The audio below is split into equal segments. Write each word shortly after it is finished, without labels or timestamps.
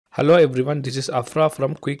Hello everyone, this is Afra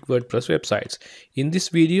from Quick WordPress Websites. In this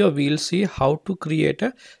video, we'll see how to create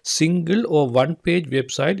a single or one-page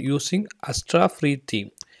website using Astra free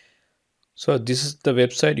theme. So this is the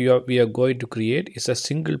website we are going to create. It's a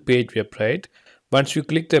single page website. Once you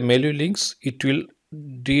click the menu links, it will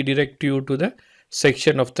redirect you to the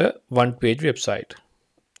section of the one-page website.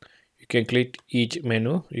 You can click each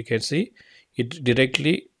menu. You can see it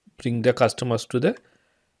directly bring the customers to the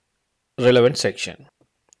relevant section.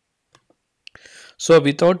 So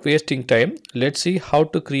without wasting time, let's see how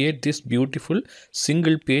to create this beautiful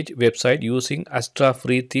single page website using Astra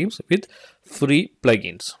free themes with free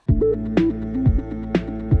plugins.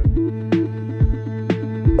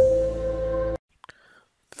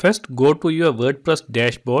 First, go to your WordPress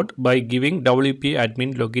dashboard by giving WP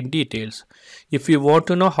admin login details. If you want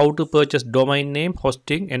to know how to purchase domain name,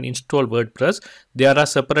 hosting and install WordPress, there are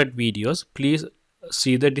separate videos. Please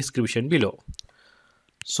see the description below.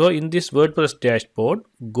 So in this WordPress dashboard,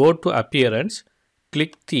 go to Appearance,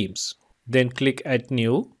 click Themes, then click Add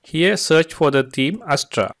New. Here search for the theme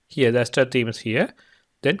Astra. Here the Astra theme is here.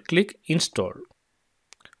 Then click Install.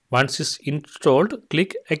 Once it's installed,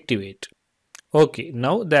 click Activate. Okay,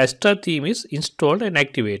 now the Astra theme is installed and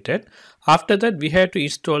activated. After that, we have to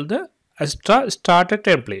install the Astra starter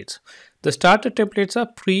templates. The starter templates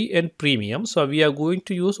are free and premium, so we are going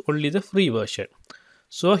to use only the free version.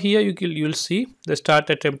 So here you'll see the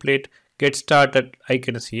starter template get started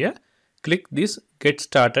icons here. Click this get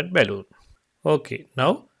started balloon. Okay,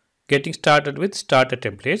 now getting started with starter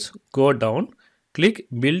templates. Go down, click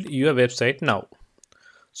build your website now.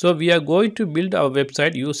 So we are going to build our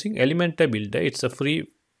website using Elementor builder. It's a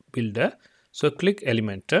free builder. So click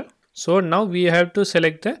Elementor. So now we have to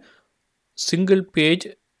select the single page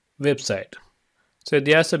website. So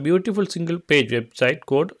there's a beautiful single page website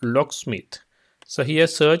called Locksmith. So here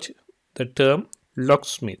search the term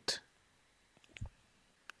locksmith.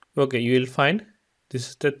 Okay, you will find this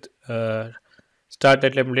is the starter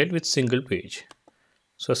template with single page.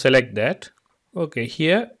 So select that. Okay,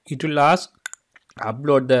 here it will ask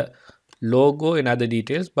upload the logo and other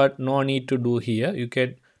details, but no need to do here. You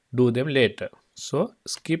can do them later. So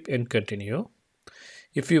skip and continue.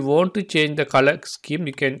 If you want to change the color scheme,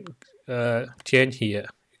 you can change here.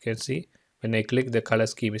 You can see when I click, the color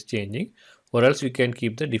scheme is changing. Or else you can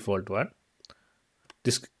keep the default one.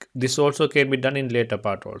 This also can be done in later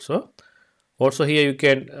part also. Also here you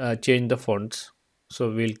can change the fonts.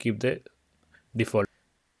 So we'll keep the default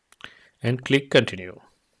and click continue.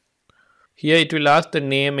 Here it will ask the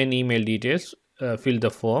name and email details. Fill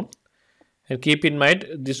the form and keep in mind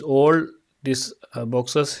all these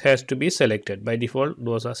boxes has to be selected. By default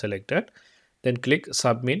those are selected. Then click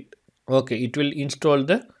submit. Okay, it will install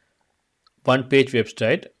the one page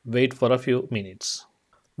website. Wait for a few minutes.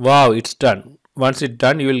 Wow, it's done. Once it's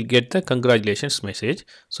done, you will get the congratulations message.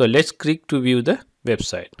 So let's click to view the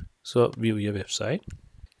website. So view your website.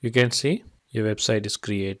 You can see your website is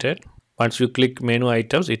created. Once you click menu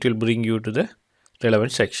items, it will bring you to the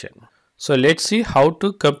relevant section. So let's see how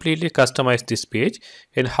to completely customize this page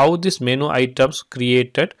and how this menu items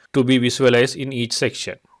created to be visualized in each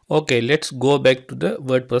section. Okay, let's go back to the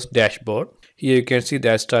WordPress dashboard. Here you can see the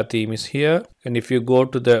Astra theme is here. And if you go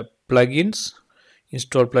to the plugins,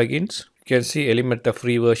 install plugins, you can see Elementor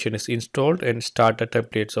free version is installed and starter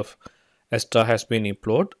templates of Astra has been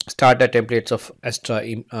installed. Starter templates of Astra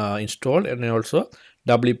installed, and also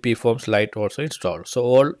WP Forms Lite also installed. So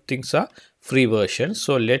all things are free versions.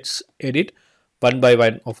 So let's edit one by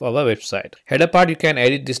one of our website. Header part, you can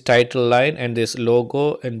edit this title line and this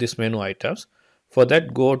logo and this menu items. For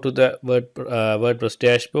that, go to the WordPress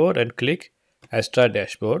dashboard and click Astra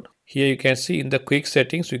dashboard. Here you can see in the quick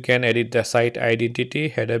settings, you can edit the site identity,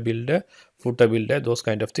 header builder, footer builder, those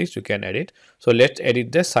kind of things you can edit. So let's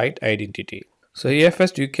edit the site identity. So here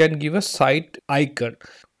first you can give a site icon.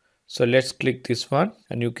 So let's click this one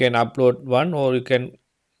and you can upload one or you can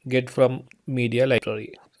get from media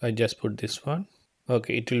library. I just put this one.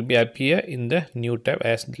 Okay, it will be appear in the new tab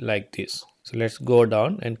as like this. So let's go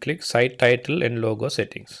down and click site title and logo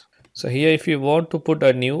settings. So here if you want to put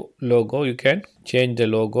a new logo, you can change the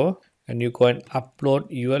logo and you can upload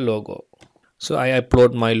your logo. So I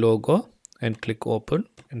upload my logo and click open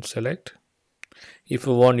and select. If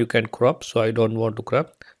you want, you can crop. So I don't want to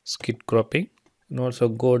crop. Skip cropping. And also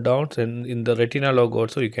go down and in the retina logo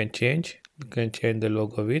also you can change. You can change the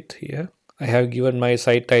logo width here. I have given my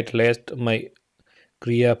site title as my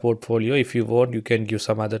Kriya portfolio. If you want, you can give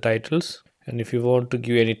some other titles. And if you want to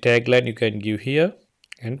give any tagline, you can give here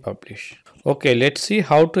and publish. Okay, let's see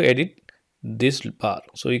how to edit this bar.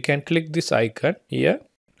 So you can click this icon here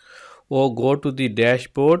or go to the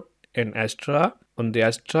dashboard and Astra on the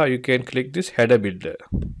Astra, you can click this header builder.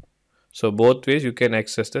 So both ways you can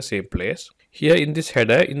access the same place. Here in this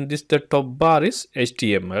header, in this the top bar is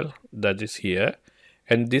HTML, that is here,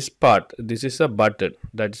 and this part, this is a button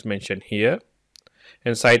that is mentioned here,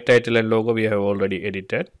 and site title and logo we have already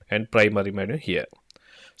edited, and primary menu here.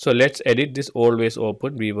 So let's edit this always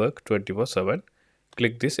open WeWork 24/7.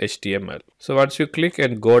 Click this HTML. So once you click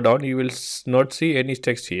and go down, you will not see any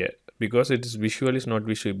text here because it is visual is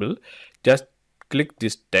not visible. Just click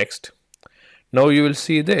this text. Now you will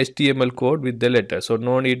see the HTML code with the letter. So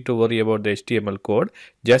no need to worry about the HTML code.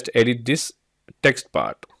 Just edit this text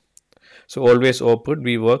part. So always open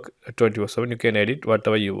WeWork 24/7. You can edit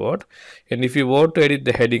whatever you want. And if you want to edit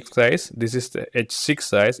the heading size, this is the H6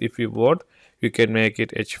 size. If you want, you can make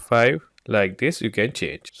it H5 like this. You can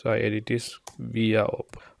change. So I edit this via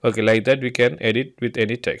open. Okay, like that we can edit with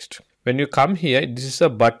any text. When you come here, this is a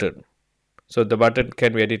button. So the button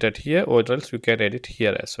can be edited here, or else you can edit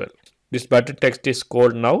here as well. This button text is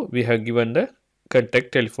called now. We have given the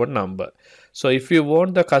contact telephone number. So if you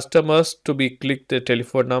want the customers to be click the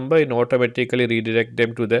telephone number and automatically redirect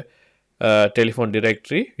them to the telephone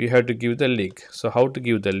directory, you have to give the link. So how to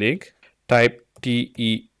give the link? Type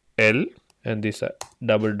TEL and this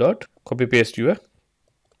double dot, copy paste your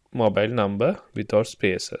mobile number without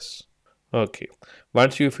spaces. Okay,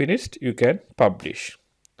 once you finished, you can publish.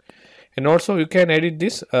 And also you can edit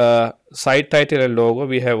this site title and logo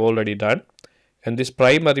we have already done. And this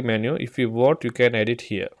primary menu, if you want, you can edit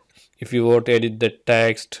here. If you want to edit the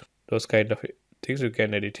text, those kind of things, you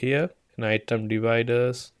can edit here. And item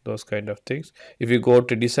dividers, those kind of things. If you go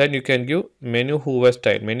to design, you can give menu hover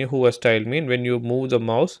style. Menu hover style mean when you move the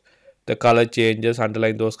mouse, the color changes,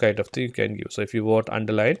 underline, those kind of things you can give. So if you want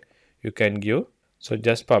underline, you can give. So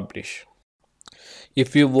just publish.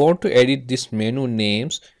 If you want to edit this menu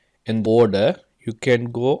names and border, you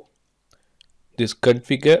can go this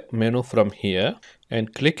configure menu from here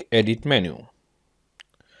and click edit menu.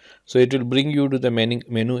 So it will bring you to the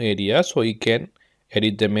menu area, so you can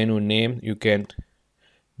edit the menu name. You can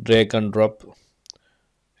drag and drop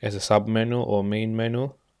as a sub menu or main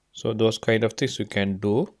menu. So those kind of things you can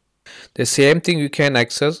do. The same thing you can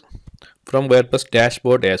access from WordPress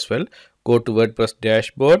dashboard as well. Go to WordPress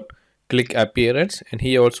dashboard, click appearance, and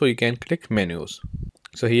here also you can click menus.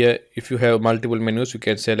 So here if you have multiple menus, you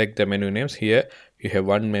can select the menu names. Here you have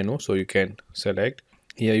one menu, so you can select.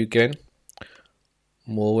 Here you can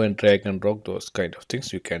move and drag and drop, those kind of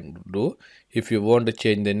things you can do. If you want to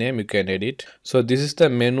change the name, you can edit. So this is the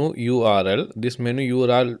menu URL. This menu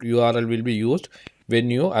URL will be used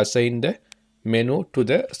when you assign the menu to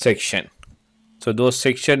the section. So those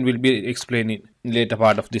section will be explained in later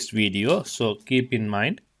part of this video. So keep in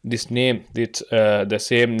mind this name, it's the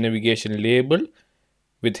same navigation label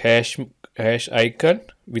with hash icon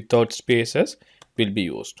without spaces will be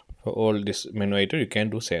used for all this menu item. You can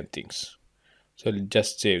do same things. So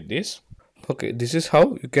just save this. Okay, this is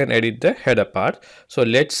how you can edit the header part. So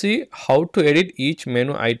let's see how to edit each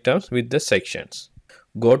menu items with the sections.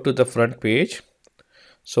 Go to the front page.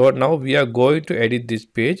 So now we are going to edit this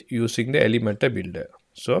page using the Elementor builder.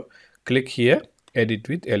 So click here, edit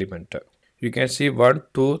with Elementor. You can see 1,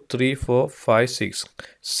 2, 3, 4, 5, 6.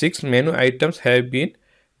 6 menu items have been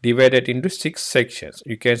divided into 6 sections.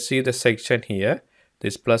 You can see the section here,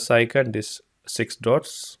 this plus icon, this 6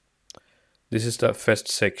 dots. This is the first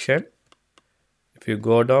section. If you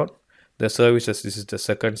go down, the services, this is the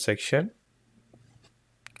second section.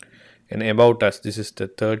 And about us, this is the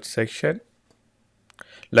third section.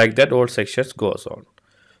 Like that, all sections goes on.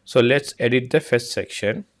 So let's edit the first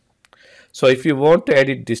section. So if you want to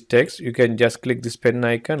edit this text, you can just click this pen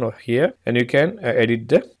icon or here, and you can edit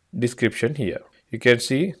the description here. You can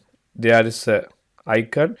see there is a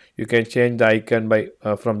icon. You can change the icon by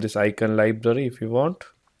from this icon library if you want.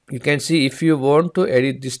 You can see if you want to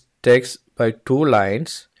edit this text by 2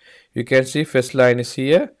 lines, you can see first line is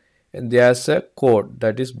here, and there's a code,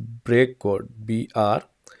 that is break code, BR.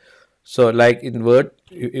 So like in Word,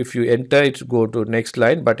 if you enter it, go to next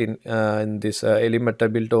line, but in this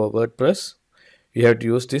Elementor built over WordPress, you have to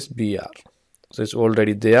use this BR. So it's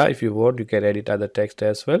already there. If you want, you can edit other text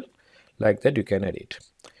as well. Like that, you can edit.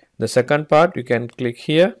 The second part, you can click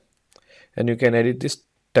here and you can edit this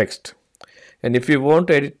text. And if you want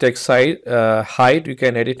to edit text size, height, you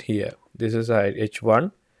can edit here. This is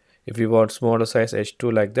H1. If you want smaller size,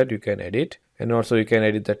 H2, like that, you can edit. And also you can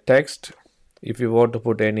edit the text. If you want to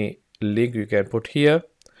put any link, you can put here.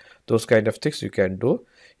 Those kind of things you can do.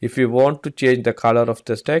 If you want to change the color of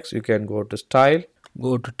this text, you can go to style,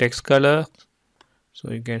 go to text color.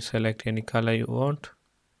 So you can select any color you want.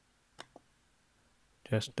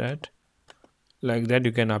 Just that. Like that,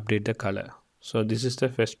 you can update the color. So this is the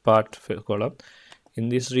first part column. In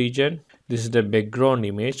this region, this is the background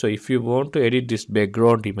image. So if you want to edit this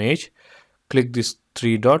background image, click these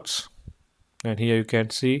three dots, and here you can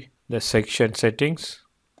see the section settings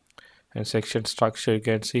and section structure. You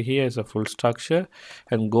can see here is a full structure,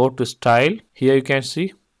 and go to style. Here you can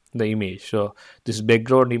see the image. So this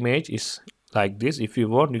background image is like this. If you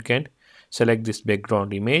want, you can select this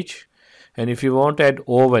background image, and if you want to add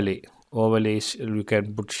overlays, you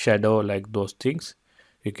can put shadow, like those things.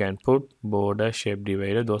 You can put border, shape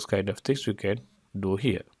divider, those kind of things you can do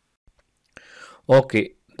here.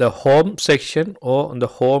 Okay, the home section or the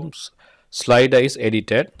home slider is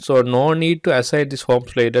edited, so no need to assign this home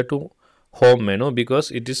slider to home menu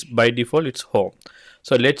because it is by default it's home.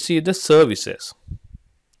 So let's see the services.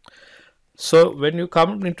 So when you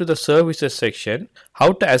come into the services section,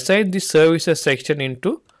 how to assign this services section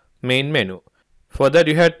into main menu? For that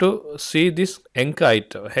you have to see this anchor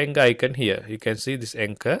icon here. You can see this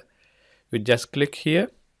anchor. You just click here.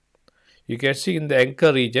 You can see in the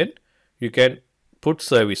anchor region you can put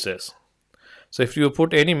services. So if you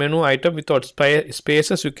put any menu item without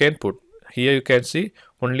spaces, you can put. Here you can see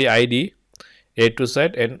only ID, A to Z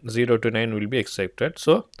and 0 to 9 will be accepted.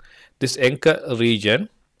 So this anchor region,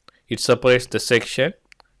 it separates the section.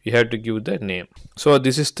 You have to give the name. So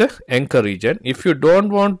this is the anchor region. If you don't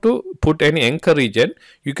want to put any anchor region,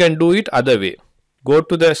 you can do it other way. Go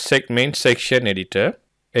to the main section editor.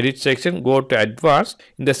 Edit section, go to advanced.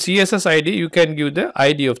 In the CSS ID, you can give the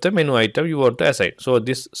ID of the menu item you want to assign. So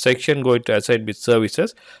this section going to assign with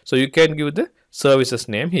services. So you can give the services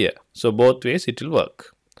name here. So both ways it will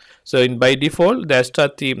work. So by default, the Astra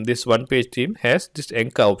theme, this one page theme has this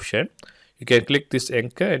anchor option. You can click this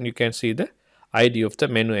anchor and you can see the ID of the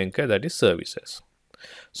menu anchor, that is services.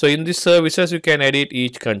 So in this services, you can edit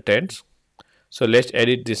each content. So let's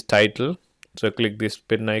edit this title. So click this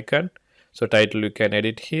pen icon. So title you can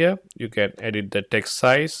edit here. You can edit the text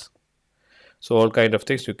size. So all kind of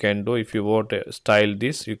things you can do. If you want to style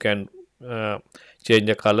this, you can change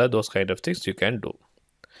the color. Those kind of things you can do.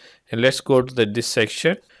 And let's go to this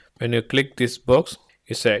section. When you click this box,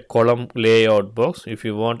 it's a column layout box. If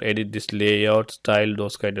you want to edit this layout, style,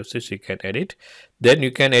 those kind of things you can edit. Then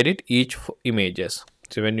you can edit each images.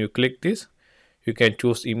 So when you click this, you can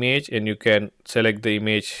choose image and you can select the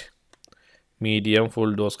image medium,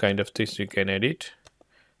 full, those kind of things you can edit.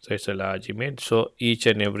 So it's a large image. So each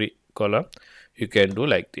and every column you can do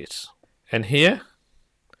like this. And here,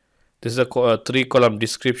 this is a 3 column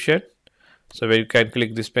description. So where you can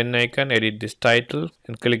click this pen icon, edit this title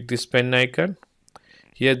and click this pen icon.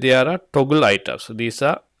 Here there are toggle items. These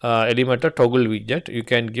are Elementor toggle widget. You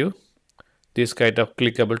can give this kind of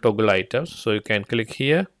clickable toggle items. So you can click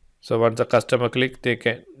here. So once the customer click, they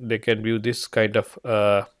can view this kind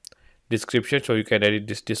of description. So you can edit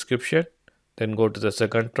this description. Then go to the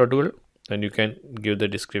second toggle and you can give the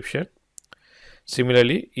description.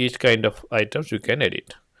 Similarly, each kind of items you can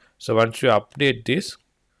edit. So once you update this,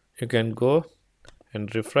 you can go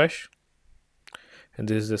and refresh. And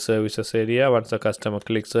this is the services area. Once the customer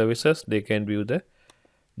clicks services, they can view the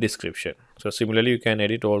description. So similarly, you can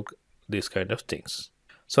edit all these kind of things.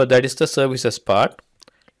 So that is the services part.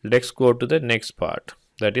 Let's go to the next part,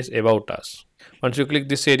 that is about us. Once you click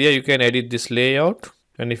this area, you can edit this layout.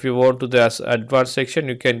 And if you want to the advanced section,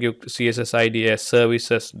 you can give CSS ID as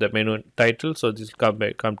services, the menu title. So this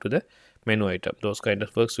will come to the menu item. Those kind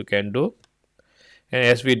of works you can do. And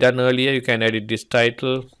as we done earlier, you can edit this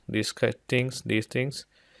title, these things,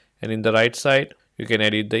 and in the right side you can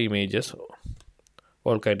edit the images.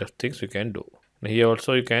 All kind of things you can do. And here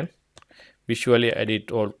also you can visually edit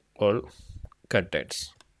all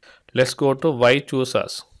contents. Let's go to why choose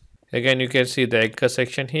us. Again, you can see the anchor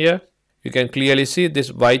section here. You can clearly see this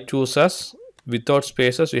why choose us without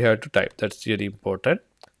spaces. You have to type. That's really important.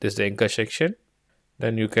 This is the anchor section.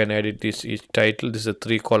 Then you can edit this each title. This is a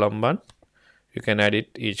 3 column one. You can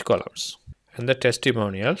edit each columns. And the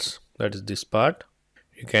testimonials, that is this part.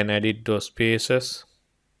 You can edit those spaces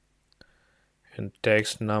and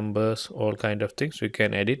text, numbers, all kind of things we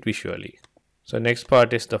can edit visually. So next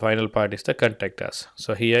part is the final part is the contact us.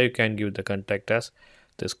 So here you can give the contact us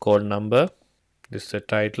this call number. This is the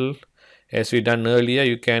title. As we done earlier,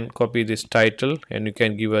 you can copy this title and you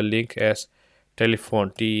can give a link as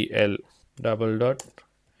telephone TL double dot,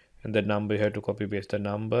 and the number you have to copy paste the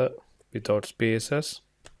number without spaces.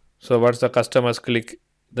 So once the customers click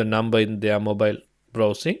the number in their mobile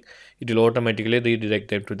browsing, it will automatically redirect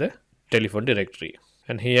them to the telephone directory.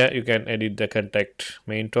 And here you can edit the contact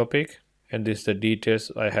main topic, and this is the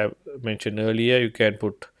details I have mentioned earlier. You can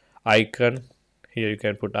put icon. Here you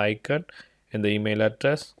can put icon and the email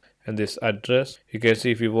address, and this address. You can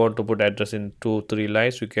see if you want to put address in 2-3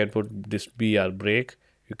 lines, you can put this BR break,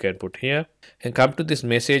 you can put here. And come to this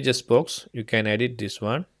messages box, you can edit this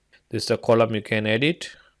one. This is a column you can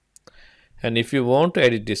edit. And if you want to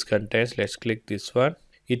edit this contents, let's click this one.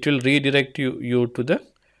 It will redirect you to the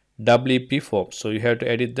WP form. So you have to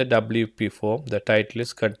edit the WP form. The title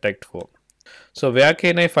is contact form. So where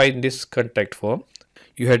can I find this contact form?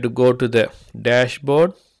 You have to go to the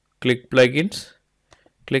dashboard, click plugins,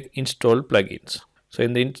 click install plugins. So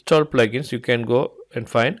in the install plugins, you can go and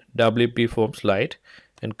find WP forms lite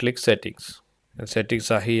and click settings. And settings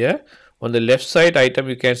are here. On the left side item,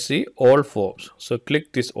 you can see all forms. So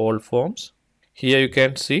click this all forms. Here you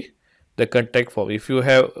can see the contact form. If you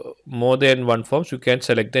have more than one forms, you can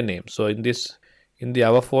select the name. So in the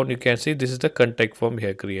our phone, you can see this is the contact form we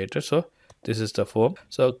have created. So this is the form.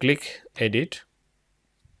 So click edit.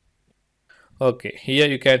 Okay, here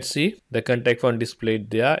you can see the contact form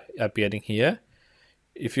displayed there, appearing here.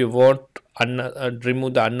 If you want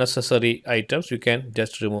remove the unnecessary items, you can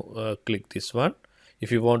just remove, click this one.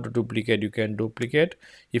 If you want to duplicate, you can duplicate.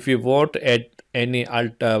 If you want to add any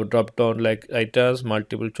alt drop down like items,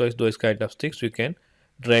 multiple choice, those kind of things, you can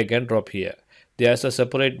drag and drop here. There's a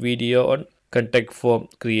separate video on contact form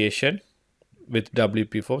creation with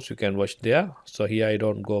WP forms, you can watch there. So here I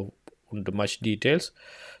don't go into much details.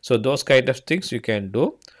 So those kind of things you can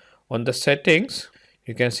do. On the settings,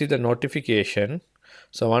 you can see the notification.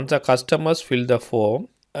 So once the customers fill the form,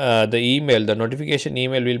 the notification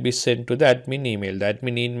email will be sent to the admin email. The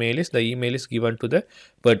admin email is the email is given to the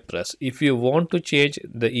WordPress. If you want to change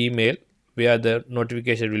the email where the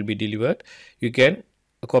notification will be delivered, you can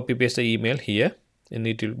copy paste the email here and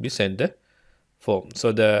it will be sent the form.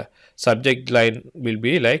 So the subject line will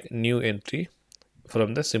be like new entry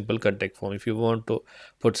from the simple contact form. If you want to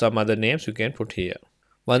put some other names, you can put here.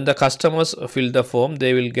 When the customers fill the form,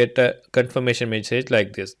 they will get a confirmation message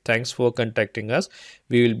like this: thanks for contacting us,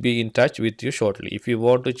 we will be in touch with you shortly. If you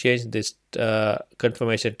want to change this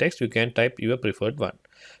confirmation text, you can type your preferred one.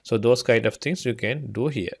 So those kind of things you can do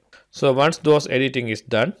here. So once those editing is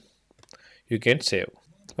done, you can save.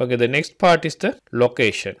 Okay, the next part is the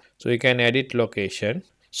location. So you can edit location.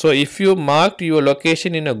 So if you marked your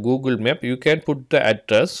location in a Google map, you can put the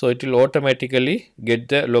address, so it will automatically get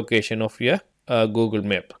the location of your Google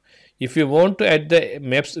map. If you want to add the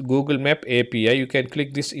maps Google map API, you can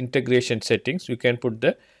click this integration settings. You can put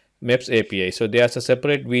the maps API. So there's a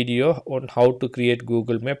separate video on how to create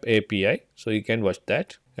Google map API, so you can watch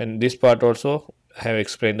that. And this part also I have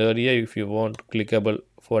explained earlier. If you want clickable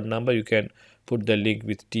phone number, you can put the link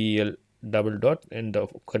with TL double dot and the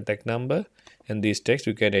contact number, and these text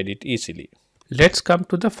you can edit easily. Let's come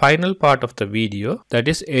to the final part of the video, that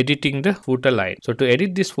is editing the footer line. So to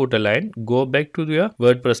edit this footer line, go back to your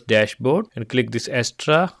WordPress dashboard and click this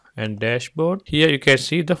Astra and dashboard. Here you can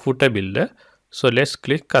see the footer builder. So let's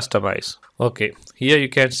click customize. Okay, here you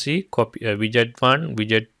can see copy widget 1,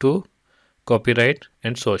 widget 2, copyright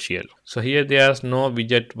and social. So here there's no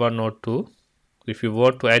widget 1 or 2. If you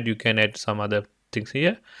want to add, you can add some other things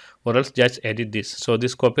here, or else just edit this. So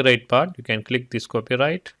this copyright part, you can click this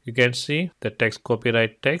copyright. You can see the text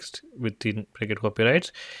copyright text within bracket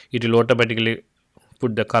copyrights. It will automatically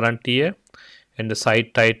put the current year and the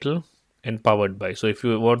site title and powered by. So if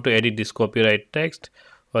you want to edit this copyright text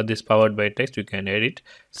or this powered by text, you can edit.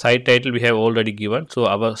 Site title we have already given, so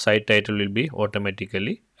our site title will be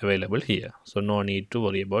automatically available here. So no need to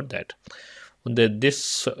worry about that. On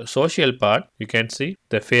this social part, you can see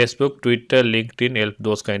the Facebook, Twitter, LinkedIn,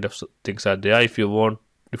 those kind of things are there. If you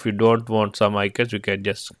don't want some icons, you can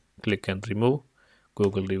just click and remove.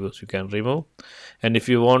 Google reviews you can remove. And if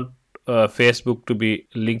you want Facebook to be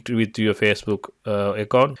linked with your Facebook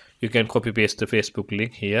account, you can copy paste the Facebook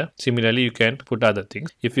link here. Similarly, you can put other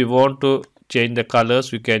things. If you want to change the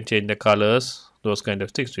colors, you can change the colors. Those kind of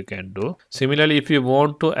things you can do. Similarly, if you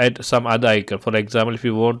want to add some other icon, for example, if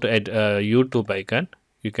you want to add a YouTube icon,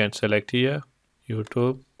 you can select here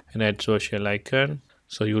YouTube and add social icon.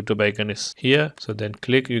 So YouTube icon is here. So then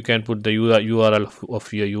click, you can put the URL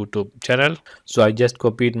of your YouTube channel. So I just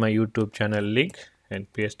copied my YouTube channel link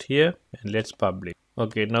and paste here, and let's publish.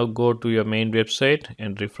 Okay, now go to your main website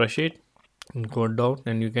and refresh it and go down,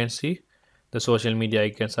 and you can see the social media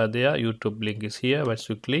icons are there. YouTube link is here. Once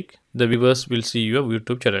you click, the viewers will see your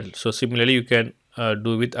YouTube channel. So similarly, you can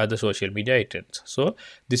do with other social media items. So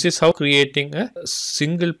this is how creating a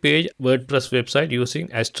single page WordPress website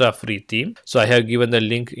using Astra free theme. So I have given the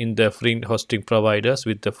link in the free hosting providers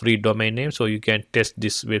with the free domain name, so you can test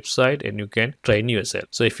this website and you can train yourself.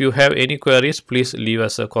 So if you have any queries, please leave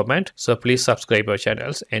us a comment. So please subscribe our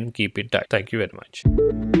channels and keep in touch. Thank you very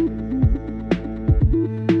much.